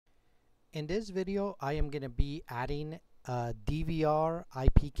In this video, I am going to be adding a DVR,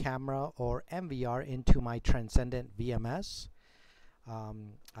 IP camera, or MVR into my Transcendent VMS.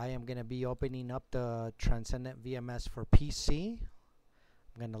 I am going to be opening up the Transcendent VMS for PC.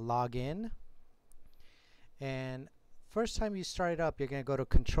 I'm going to log in. And first time you start it up, you're going to go to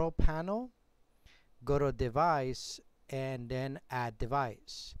Control Panel, go to Device, and then Add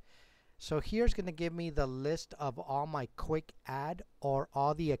Device. So here's going to give me the list of all my quick add or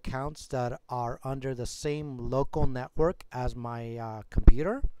all the accounts that are under the same local network as my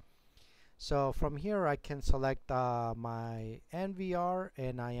computer. So from here I can select my NVR,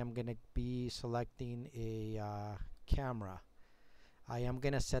 and I am going to be selecting a camera. I am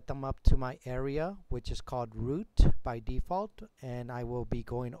going to set them up to my area, which is called root by default, and I will be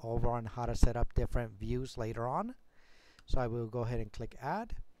going over on how to set up different views later on. So I will go ahead and click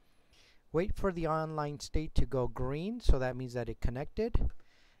add. Wait for the online state to go green, so that means that it connected.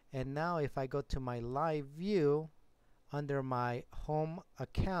 And now if I go to my live view, under my home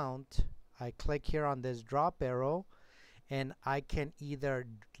account, I click here on this drop arrow, and I can either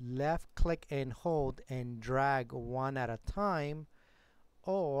left click and hold and drag one at a time,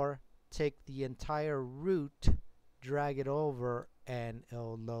 or take the entire root, drag it over, and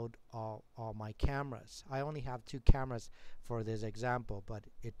it'll load all my cameras. I only have 2 cameras for this example, but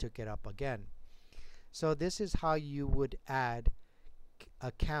it took it up again. So this is how you would add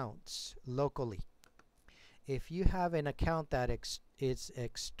accounts locally. If you have an account that is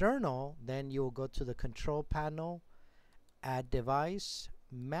external, then you'll go to the Control Panel, Add Device,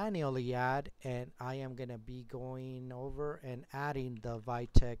 Manually Add, and I am going to be going over and adding the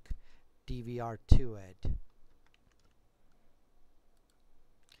Vitek DVR to it.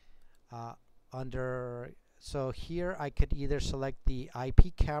 So here I could either select the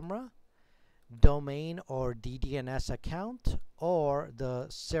IP camera, domain or DDNS account, or the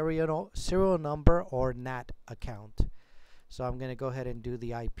serial number or NAT account. So I'm going to go ahead and do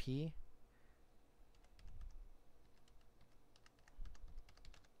the IP.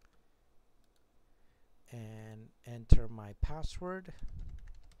 And enter my password.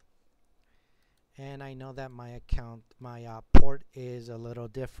 And I know that my port is a little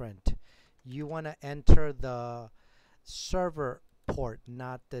different. You want to enter the server port,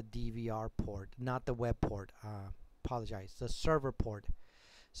 not the DVR port, not the web port. Apologize, the server port.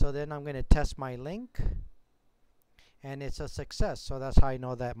 So then I'm going to test my link, and it's a success. So that's how I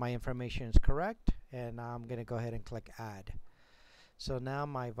know that my information is correct, and I'm going to go ahead and click add. So now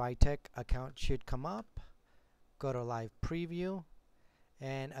my Vitek account should come up. Go to live preview,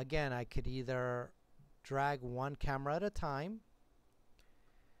 and again I could either drag one camera at a time,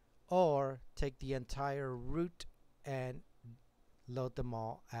 or take the entire root and load them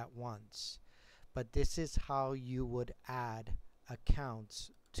all at once. But this is how you would add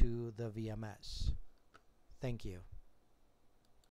accounts to the VMS. Thank you.